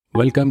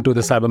Welcome to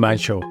the Cyberman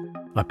Show,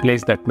 a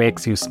place that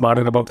makes you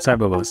smarter about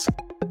cyberverse.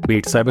 Be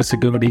it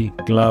cybersecurity,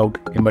 cloud,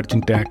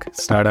 emerging tech,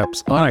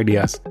 startups, or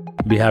ideas,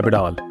 we have it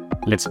all.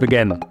 Let's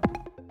begin.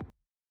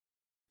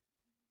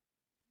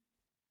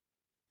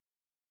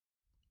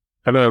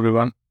 Hello,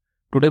 everyone.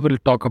 Today we'll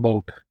talk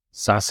about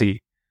SASE.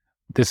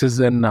 This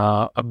is an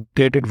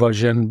updated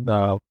version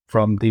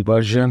from the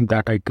version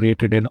that I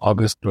created in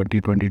August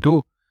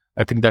 2022.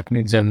 I think that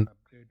needs an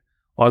upgrade.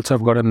 Also,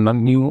 I've got a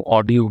new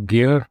audio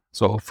gear,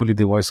 so hopefully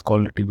the voice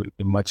quality will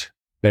be much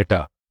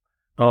better.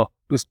 To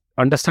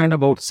understand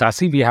about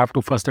SASE, we have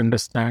to first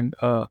understand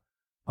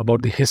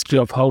about the history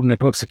of how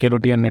network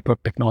security and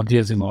network technology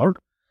has evolved.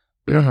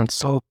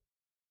 So,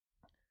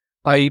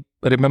 I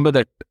remember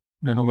that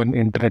when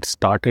internet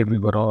started, we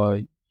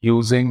were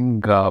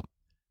using the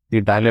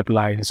dial-up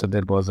line. So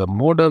there was a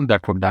modem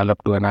that would dial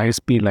up to an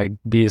ISP like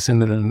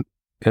BSNL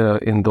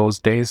in those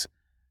days,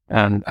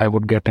 and I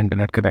would get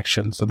internet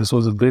connection. So this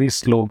was a very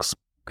slow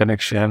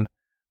connection.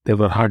 There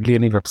were hardly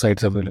any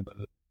websites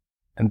available.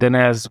 And then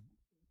as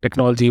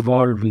technology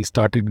evolved, we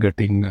started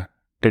getting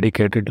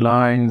dedicated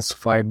lines,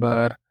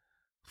 fiber,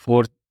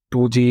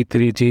 2G,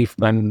 3G,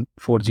 and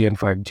 4G and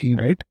 5G,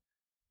 right?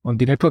 On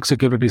the network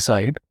security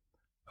side,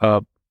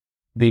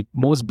 the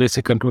most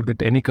basic control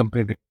that any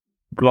company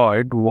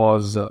deployed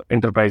was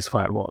enterprise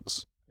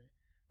firewalls.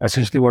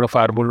 Essentially, what a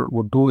firewall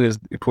would do is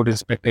it would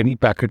inspect any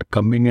packet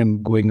coming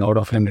and going out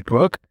of a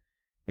network.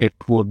 It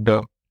would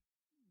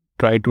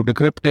try to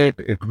decrypt it.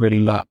 It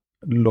will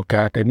look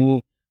at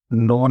any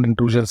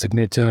non-intrusion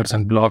signatures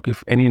and block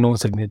if any known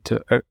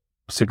signature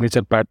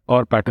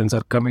or patterns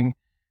are coming.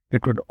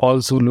 It would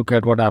also look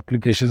at what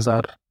applications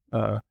are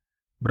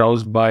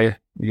browsed by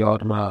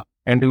your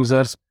end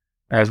users,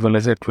 as well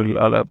as it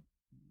will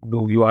do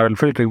URL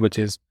filtering, which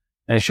is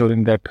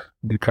ensuring that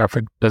the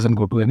traffic doesn't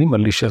go to any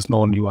malicious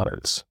known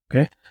URLs.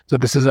 Okay, so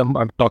this is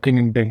I'm talking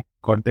in the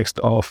context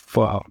of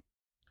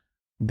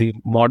the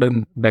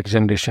modern next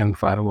generation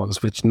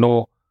firewalls, which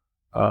know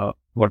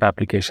what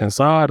applications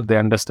are. They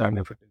understand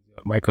if it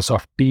is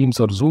Microsoft Teams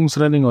or Zoom's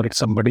running, or it's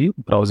somebody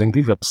browsing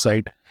the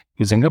website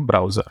using a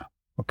browser.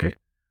 Okay.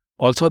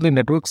 Also, on the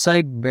network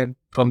side, when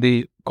from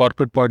the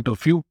corporate point of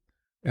view,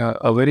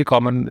 a very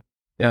common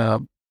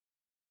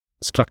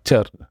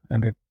structure,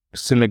 and it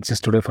still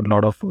exists today for a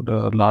lot of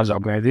large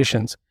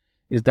organizations,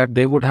 is that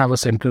they would have a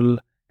central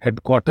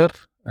headquarter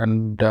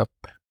and a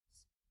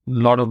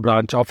lot of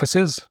branch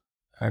offices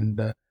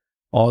and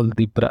all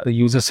the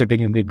users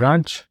sitting in the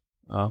branch.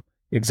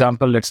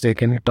 Example, let's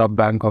take any top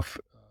bank of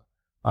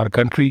our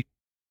country.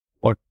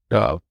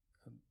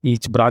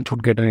 Each branch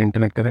would get an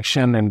internet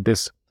connection, and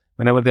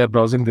whenever they are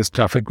browsing, this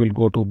traffic will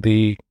go to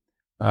the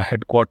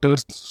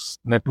headquarters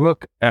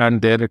network,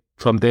 and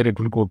from there it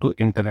will go to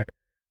internet.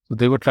 So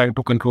they were trying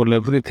to control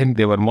everything.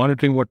 They were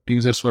monitoring what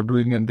users were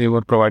doing, and they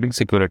were providing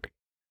security.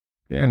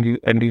 And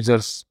end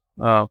users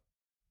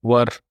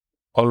were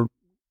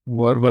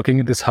working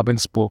in this hub and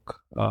spoke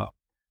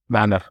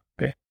manner.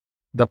 Okay.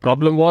 The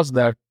problem was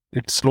that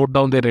it slowed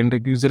down their end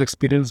user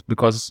experience,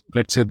 because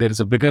let's say there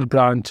is a bigger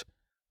branch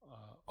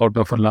out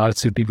of a large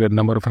city where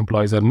number of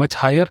employees are much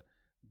higher.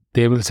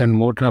 They will send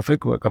more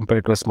traffic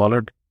compared to a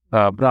smaller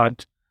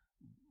branch.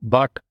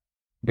 But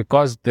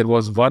because there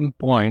was one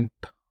point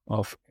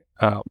of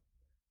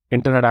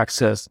internet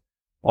access,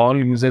 all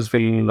users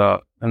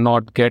will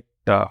not get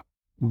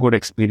good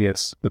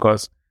experience,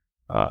 because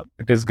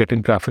it is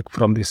getting traffic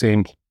from the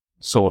same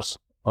source,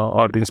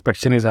 or the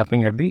inspection is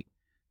happening at the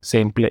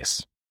same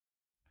place.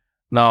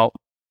 Now,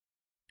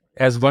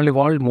 as world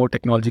evolved, more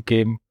technology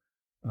came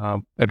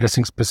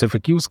addressing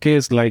specific use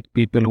case, like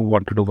people who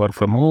wanted to work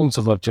from home,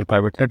 so virtual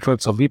private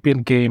networks, or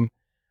VPN came,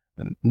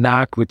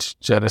 NAC, which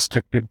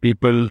restricted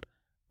people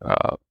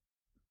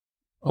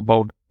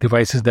about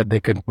devices that they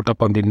can put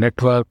up on the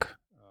network,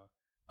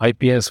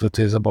 IPS, which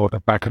is about a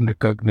pattern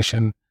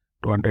recognition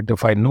to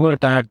identify known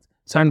attacks,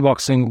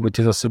 sandboxing, which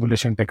is a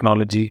simulation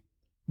technology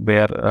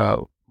where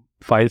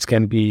files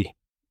can be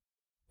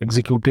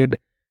executed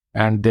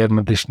and their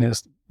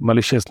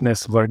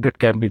maliciousness verdict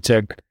can be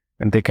checked,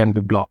 and they can be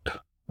blocked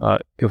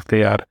if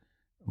they are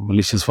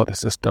malicious for the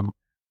system.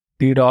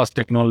 DDoS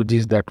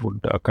technologies that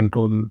would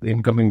control the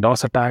incoming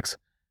DOS attacks,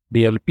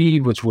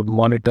 DLP, which would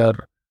monitor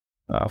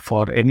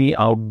for any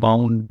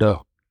outbound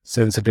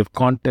sensitive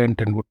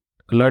content and would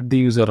alert the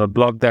user or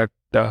block that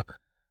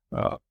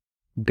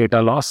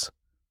data loss,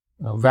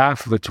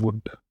 WAF, which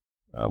would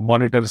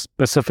monitor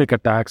specific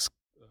attacks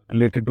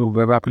related to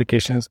web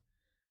applications,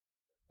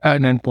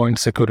 and endpoint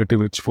security,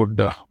 which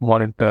would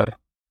monitor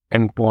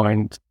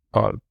endpoints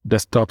or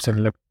desktops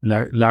and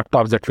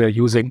laptops that we are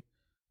using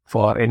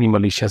for any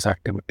malicious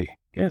activity.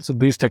 Okay, so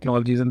these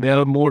technologies, and there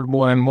are more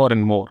and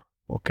more.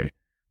 Okay,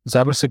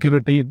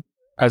 cybersecurity,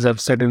 as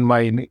I've said in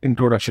my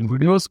introduction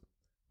videos,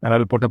 and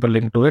I'll put up a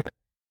link to it,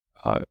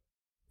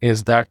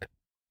 is that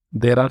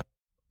there are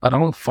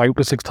around 5,000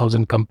 to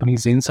 6,000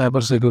 companies in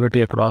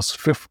cybersecurity across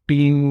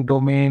 15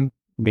 domain,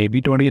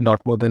 maybe 20,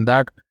 not more than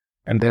that.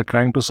 And they're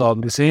trying to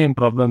solve the same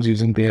problems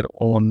using their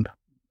own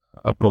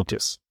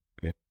approaches.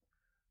 Okay.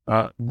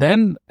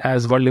 Then,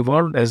 as world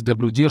evolved,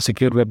 SWG or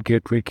Secure Web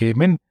Gateway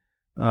came in.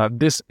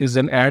 This is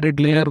an added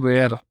layer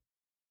where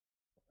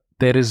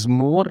there is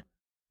more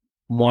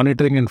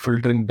monitoring and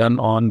filtering done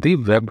on the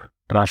web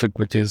traffic,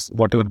 which is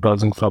whatever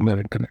browsing from your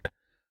internet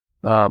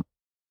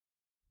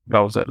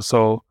browser.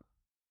 So,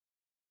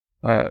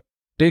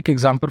 take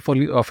example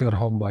of your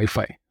home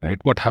Wi-Fi, right?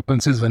 What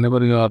happens is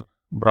whenever you are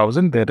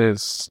browsing, there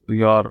is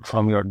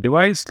from your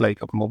device,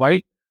 like a mobile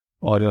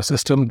or your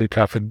system, the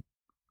traffic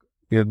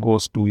it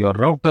goes to your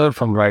router.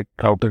 From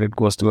router, it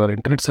goes to your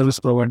internet service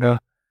provider,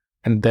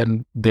 and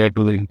then there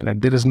to the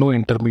internet. There is no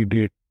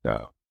intermediate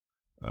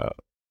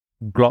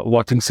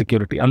watching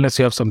security unless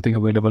you have something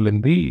available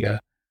in the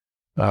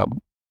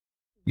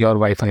your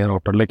Wi-Fi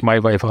router. Like my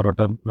Wi-Fi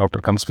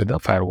router comes with a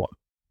firewall.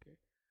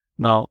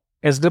 Now,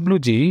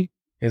 SWG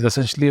is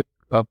essentially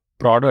a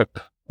product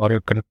or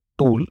a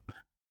tool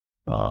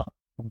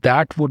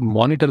that would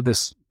monitor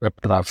this web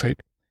traffic.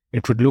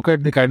 It would look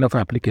at the kind of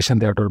application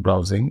that you're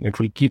browsing. It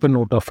will keep a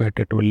note of it.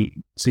 It will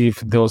see if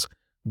those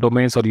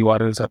domains or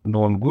URLs are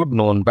known good,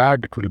 known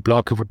bad. It will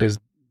block if it is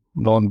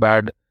known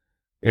bad.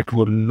 It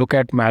will look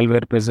at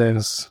malware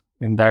presence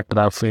in that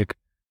traffic.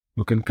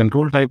 You can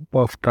control type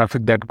of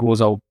traffic that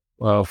goes out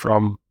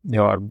from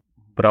your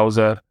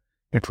browser.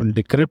 It will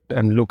decrypt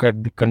and look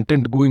at the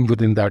content going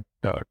within that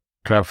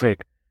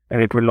traffic.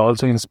 And it will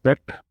also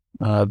inspect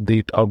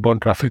the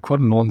outbound traffic for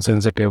known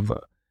sensitive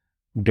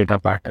data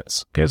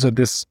patterns. Okay, so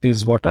this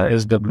is what a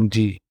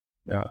SWG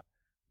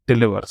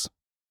delivers.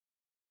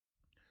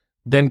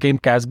 Then came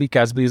CASB.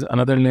 CASB is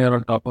another layer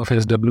on top of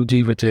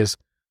SWG, which is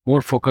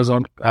more focused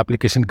on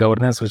application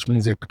governance, which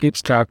means it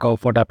keeps track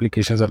of what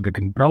applications are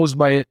getting browsed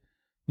by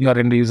your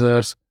end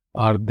users.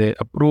 Are they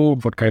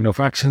approved? What kind of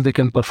actions they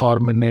can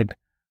perform in it?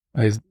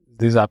 Is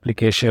this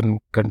application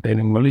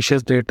containing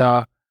malicious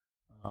data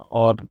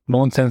or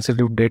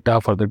non-sensitive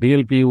data for the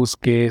DLP use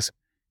case?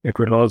 It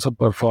will also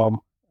perform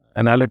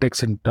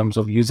analytics in terms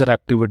of user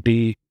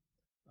activity.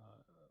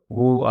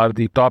 Who are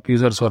the top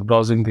users who are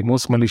browsing the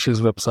most malicious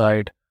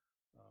website,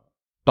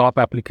 top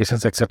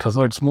applications, etc.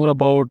 So it's more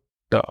about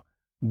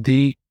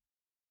the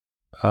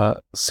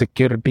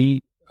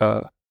security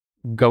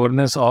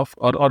governance of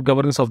or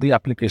governance of the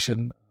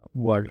application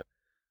world.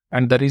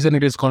 And the reason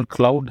it is called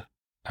cloud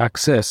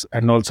access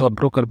and also a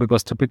broker,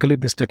 because typically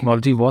this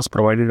technology was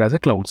provided as a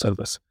cloud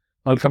service.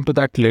 I'll come to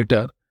that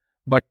later.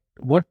 But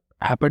what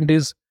happened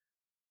is,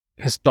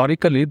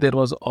 historically, there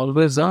was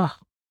always a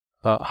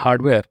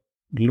hardware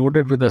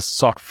loaded with a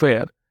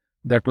software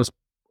that was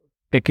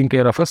taking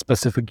care of a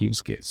specific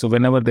use case. So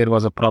whenever there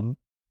was a problem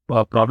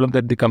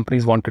that the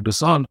companies wanted to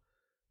solve,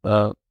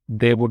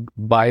 they would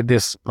buy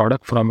this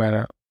product from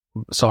a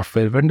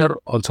software vendor,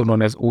 also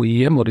known as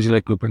OEM, original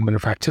equipment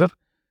manufacturer.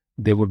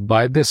 They would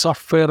buy this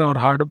software or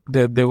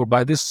hardware. They would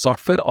buy this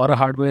software or a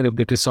hardware. If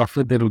it is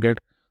software, they will get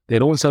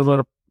their own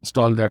server,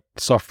 install that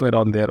software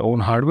on their own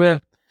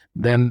hardware.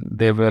 Then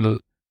they will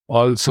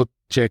also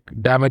check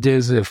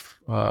damages if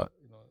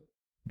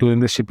during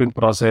the shipping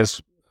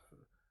process,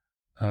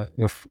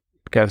 if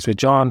it can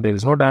switch on, there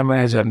is no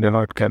damage, and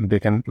they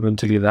can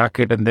eventually rack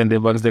it. And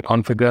then once they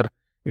configure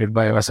it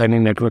by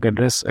assigning network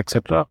address,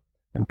 etc.,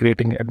 and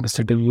creating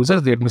administrative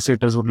users, the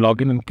administrators would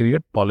log in and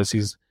create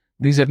policies.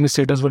 These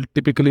administrators will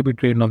typically be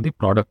trained on the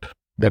product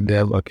that they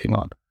are working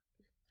on.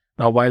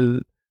 Now,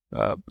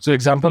 so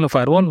example of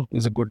firewall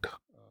is a good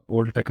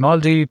old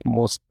technology,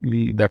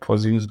 mostly that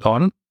was used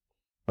on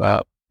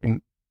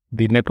in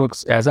the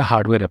networks as a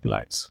hardware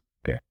appliance.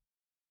 Okay.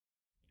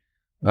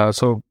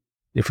 So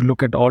if you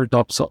look at all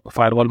top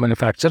firewall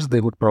manufacturers,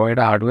 they would provide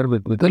a hardware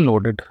with a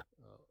loaded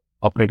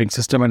operating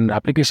system and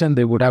application.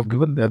 They would have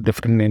given a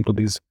different name to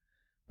these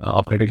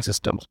operating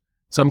systems.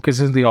 Some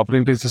cases, the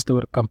operating system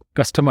were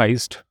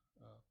customized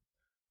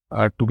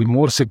to be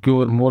more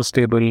secure, more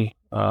stable,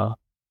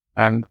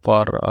 and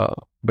for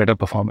better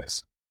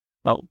performance.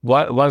 Now,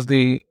 once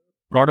the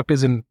product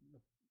is in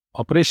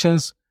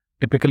operations,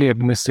 typically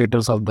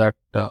administrators of that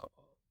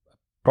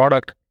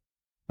product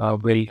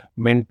will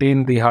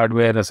maintain the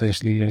hardware,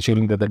 essentially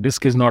ensuring that the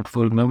disk is not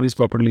full, memory is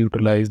properly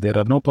utilized, there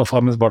are no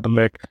performance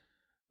bottleneck.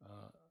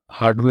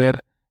 Hardware,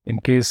 in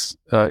case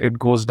it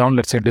goes down,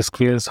 let's say disk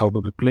fails, how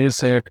to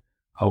replace it,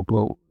 how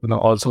to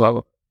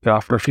also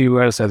after a few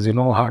years, as you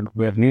know,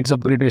 hardware needs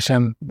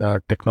upgradation.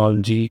 The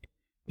technology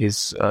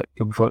is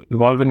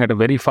evolving at a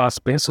very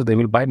fast pace, so they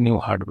will buy new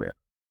hardware,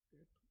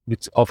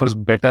 which offers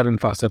better and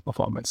faster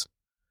performance.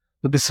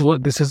 So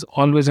this is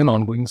always an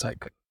ongoing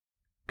cycle.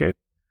 Okay.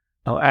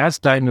 Now, as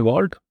time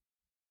evolved,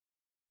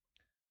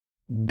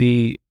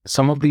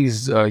 some of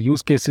these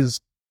use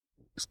cases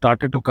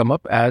started to come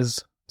up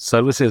as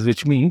services,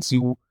 which means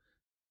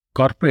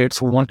corporates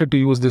who wanted to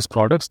use these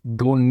products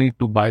don't need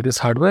to buy this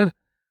hardware.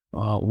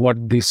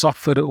 What the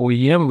software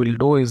OEM will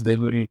do is they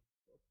will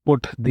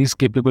put these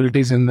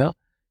capabilities in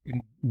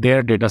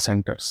their data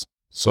centers.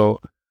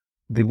 So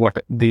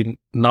the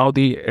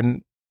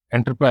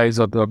enterprise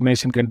or the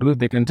organization can do is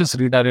they can just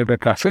redirect the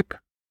traffic,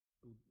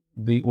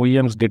 the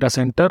OEM's data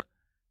center,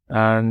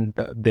 and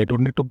they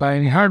don't need to buy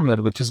any hardware,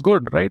 which is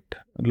good, right?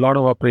 A lot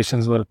of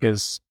operations work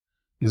is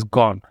is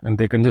gone, and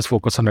they can just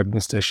focus on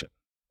administration.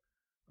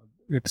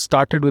 It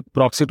started with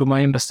proxy, to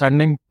my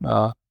understanding.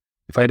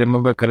 If I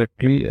remember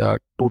correctly,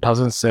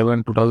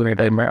 2007,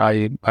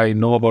 2008, I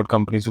know about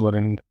companies who are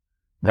in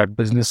that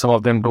business. Some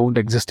of them don't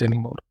exist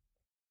anymore.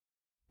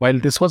 While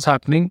this was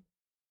happening,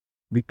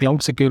 the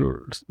cloud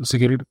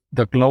security,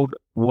 the cloud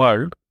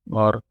world,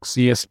 or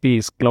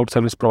CSPs, cloud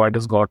service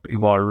providers, got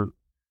evolved.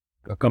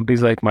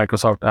 Companies like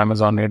Microsoft,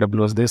 Amazon,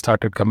 AWS, they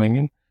started coming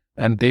in,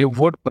 and they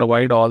would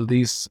provide all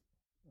these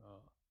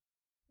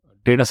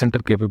data center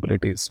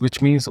capabilities,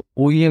 which means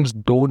OEMs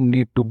don't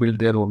need to build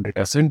their own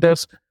data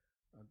centers.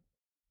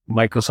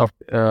 Microsoft,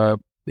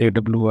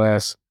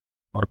 AWS,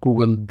 or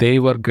Google, they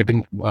were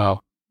getting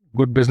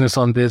good business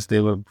on this. They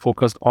were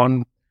focused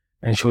on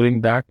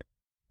ensuring that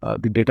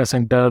the data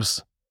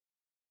centers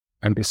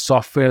and the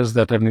softwares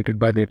that are needed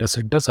by data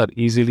centers are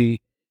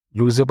easily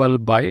usable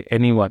by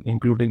anyone,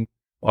 including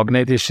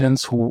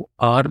organizations who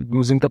are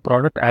using the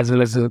product as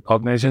well as the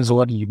organizations who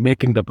are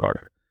making the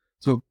product.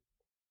 So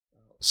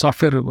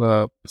software,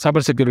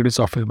 cybersecurity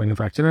software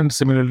manufacturer, and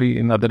similarly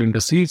in other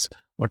industries,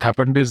 what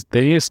happened is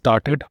they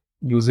started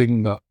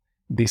using the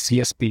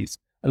CSPs.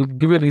 I'll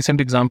give you a recent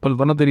example.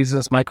 One of the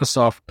reasons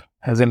Microsoft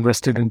has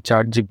invested in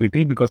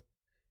ChatGPT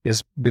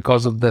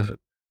because of the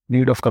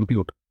need of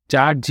compute.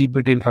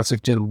 ChatGPT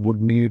infrastructure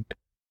would need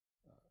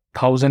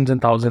thousands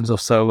and thousands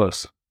of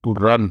servers to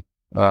run,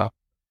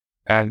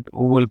 and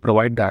who will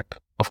provide that?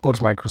 Of course,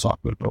 Microsoft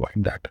will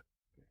provide that.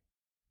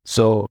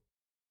 So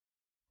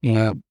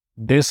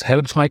this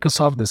helps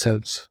Microsoft, this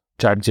helps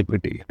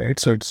ChatGPT, right?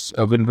 So it's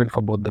a win-win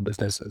for both the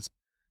businesses.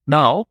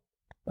 Now,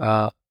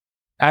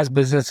 as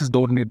businesses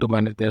don't need to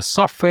manage their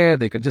software,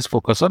 they can just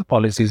focus on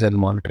policies and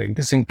monitoring.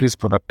 This increases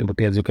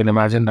productivity. As you can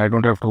imagine, I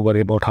don't have to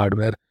worry about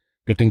hardware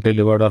getting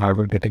delivered or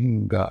hardware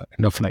getting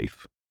end of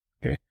life.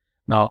 Okay.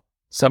 Now,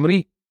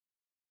 summary: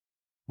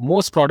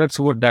 most products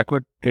that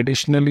were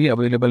traditionally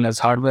available as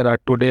hardware are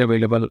today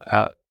available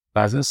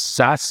as a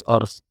SaaS,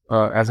 or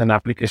as an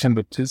application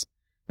which is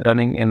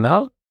running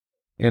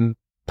in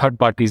third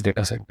party's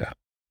data center.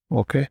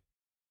 Okay.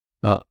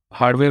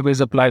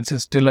 Hardware-based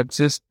appliances still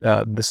exist.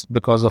 This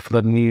because of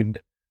the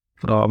need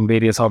from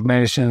various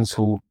organizations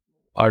who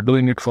are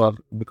doing it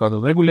because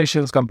of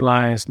regulations,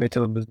 compliance,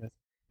 nature of business.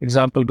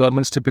 Example: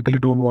 governments typically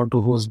don't want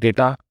to host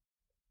data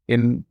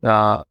in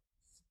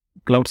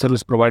cloud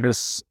service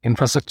providers'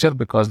 infrastructure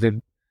because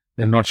they're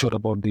not sure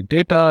about the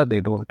data,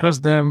 they don't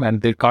trust them,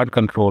 and they can't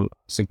control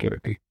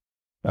security.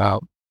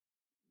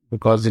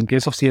 Because in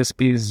case of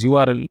CSPs,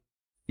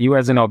 you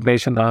as an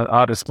organization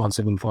are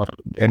responsible for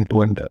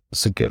end-to-end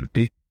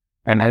security,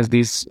 and as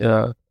these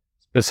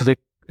specific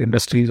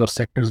industries or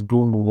sectors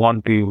don't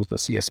want to use the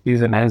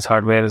CSPs, and hence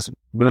hardware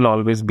will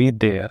always be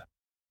there,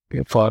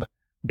 okay, for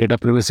data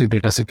privacy,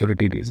 data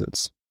security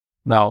reasons.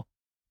 Now,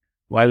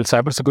 while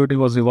cybersecurity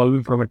was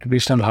evolving from a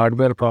traditional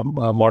hardware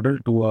model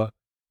to a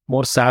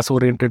more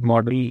SaaS-oriented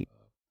model,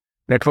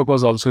 network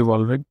was also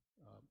evolving.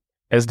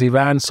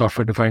 SD-WAN,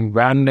 software-defined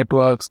WAN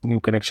networks,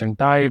 new connection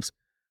types,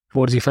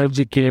 4G,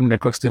 5G came,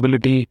 network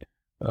stability,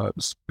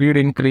 speed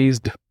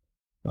increased.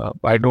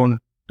 I don't,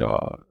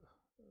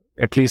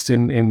 at least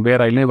in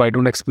where I live, I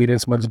don't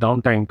experience much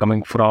downtime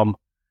coming from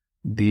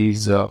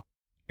these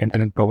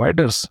internet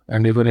providers.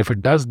 And even if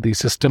it does, the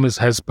system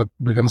has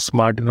become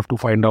smart enough to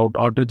find out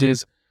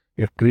outages.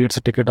 It creates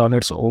a ticket on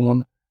its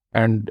own,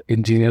 and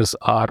engineers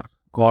are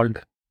called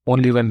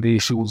only when the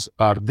issues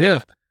are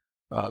there.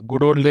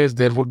 Good old days,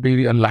 there would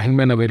be a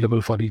lineman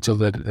available for each of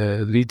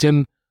the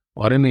region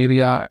or an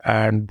area,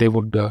 and they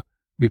would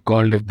be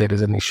called if there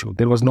is an issue.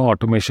 There was no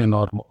automation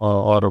or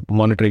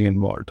monitoring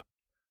involved.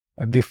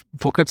 The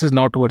focus is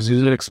now towards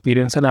user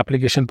experience and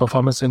application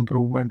performance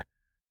improvement.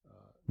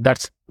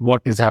 That's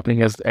what is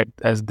happening as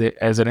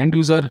an end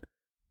user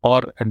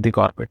or at the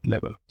corporate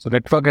level. So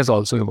network has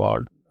also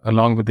evolved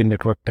along with the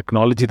network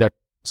technology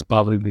that's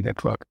powering the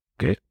network.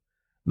 Okay.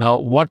 Now,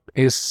 what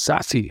is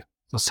SASE?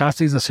 So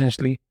SASE is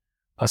essentially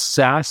a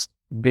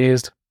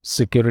SaaS-based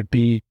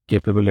security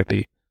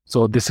capability.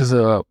 So this is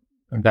a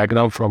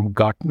diagram from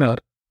Gartner.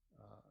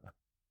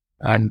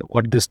 And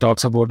what this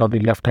talks about on the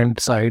left-hand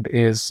side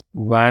is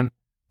WAN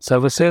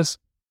services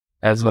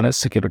as well as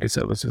security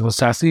services. So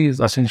SASE is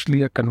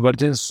essentially a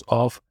convergence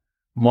of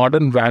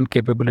modern WAN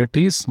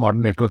capabilities,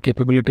 modern network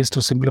capabilities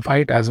to simplify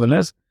it, as well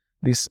as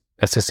this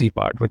SSE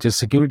part, which is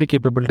security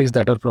capabilities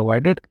that are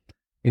provided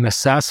in a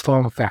SaaS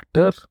form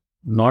factor,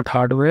 not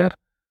hardware,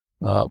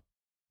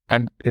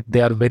 and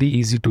they are very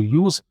easy to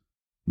use.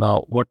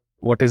 Now,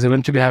 what is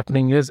eventually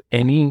happening is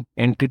any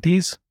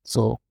entities,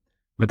 so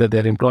whether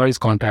they're employees,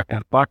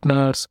 contractor,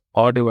 partners,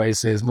 or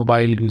devices,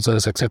 mobile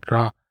users,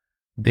 etc.,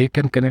 they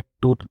can connect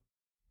to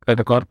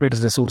the corporate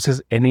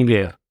resources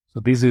anywhere.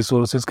 So these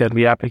resources can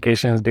be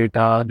applications,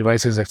 data,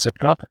 devices,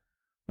 etc.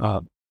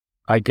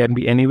 I can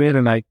be anywhere,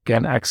 and I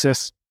can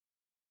access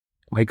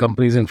my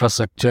company's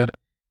infrastructure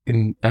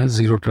in a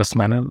zero trust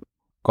manner.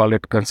 Call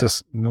it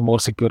more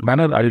secure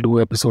manner. I'll do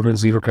an episode on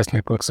zero trust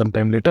network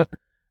sometime later.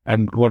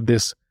 And what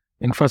this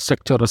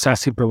infrastructure or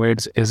SASE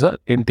provides is an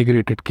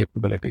integrated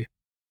capability.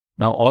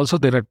 Now, also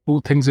there are two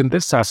things in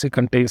this. SASE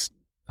contains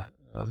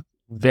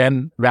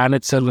WAN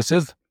edge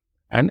services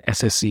and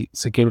SSE,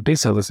 Security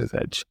Services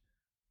Edge.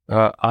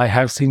 I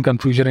have seen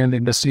confusion in the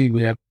industry.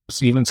 We have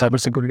even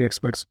cybersecurity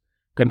experts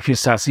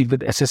confuse SASE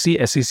with SSE.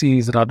 SSE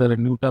is rather a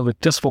new term which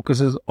just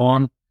focuses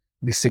on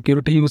the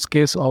security use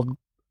case of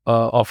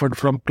offered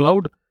from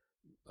cloud,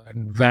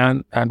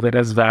 and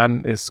whereas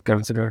WAN is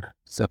considered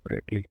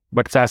separately.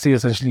 But SASE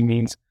essentially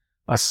means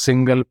a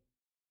single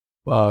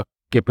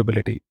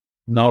capability.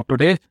 Now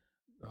today,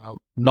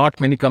 not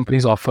many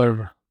companies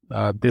offer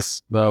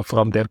this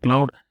from their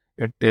cloud.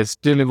 It is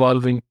still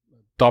evolving.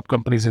 Top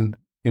companies in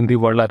the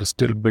world are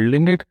still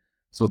building it.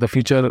 So the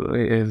future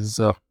is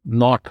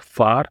not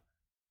far.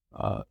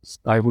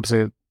 I would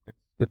say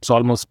it's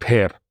almost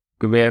here,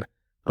 where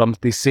from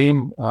the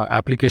same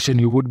application,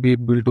 you would be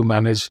able to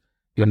manage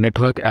your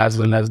network as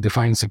well as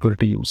define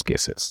security use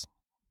cases.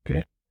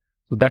 Okay.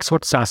 So that's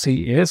what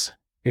SASE is.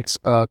 It's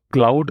a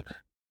cloud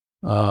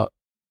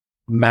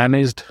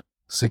managed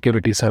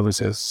security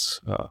services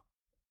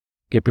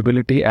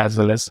capability as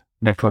well as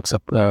network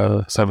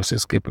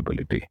services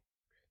capability.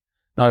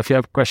 Now, if you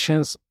have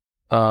questions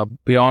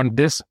beyond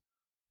this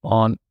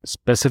on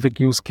specific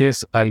use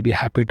case, I'll be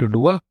happy to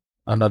do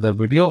another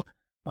video.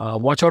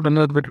 Watch out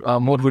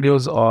more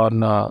videos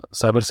on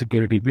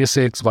cybersecurity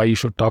basics, why you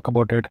should talk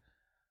about it.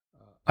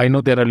 I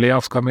know there are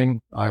layoffs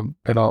coming, and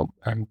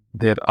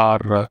there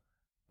are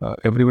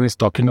everyone is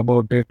talking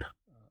about it.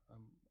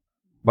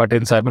 But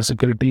in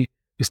cybersecurity,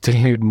 we still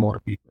need more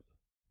people.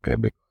 Okay,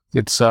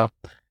 because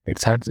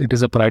it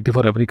is a priority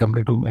for every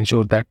company to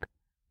ensure that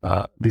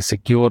the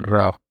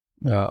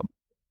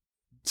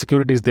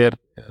security is there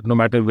no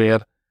matter where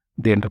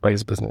the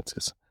enterprise business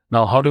is.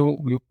 Now, how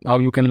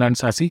you can learn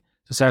SASE?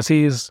 So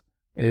SASE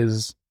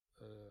is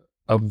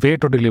a way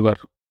to deliver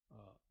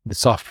the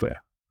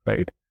software,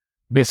 right?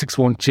 Basics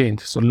won't change.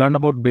 So learn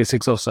about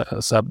basics of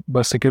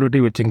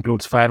cybersecurity, which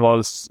includes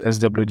firewalls,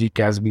 SWG,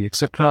 CASB,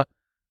 etc.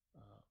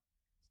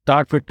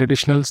 Start with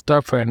traditional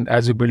stuff, and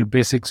as you build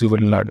basics, you will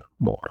learn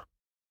more.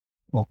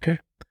 Okay.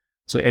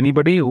 So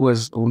anybody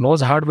who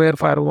knows hardware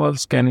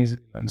firewalls can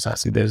easily learn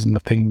SASE. There's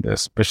nothing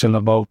special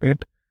about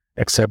it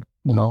except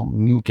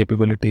new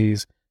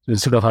capabilities. So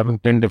instead of having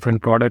 10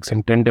 different products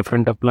and 10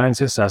 different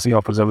appliances, SASE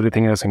offers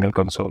everything in a single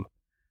console.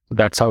 So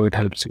that's how it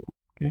helps you.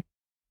 Okay.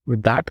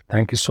 With that,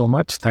 thank you so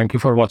much. Thank you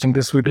for watching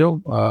this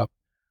video.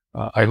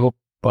 I hope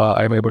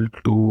I'm able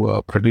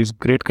to produce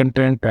great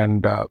content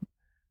and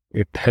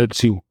it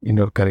helps you in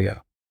your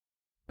career.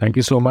 Thank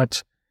you so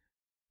much.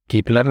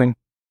 Keep learning.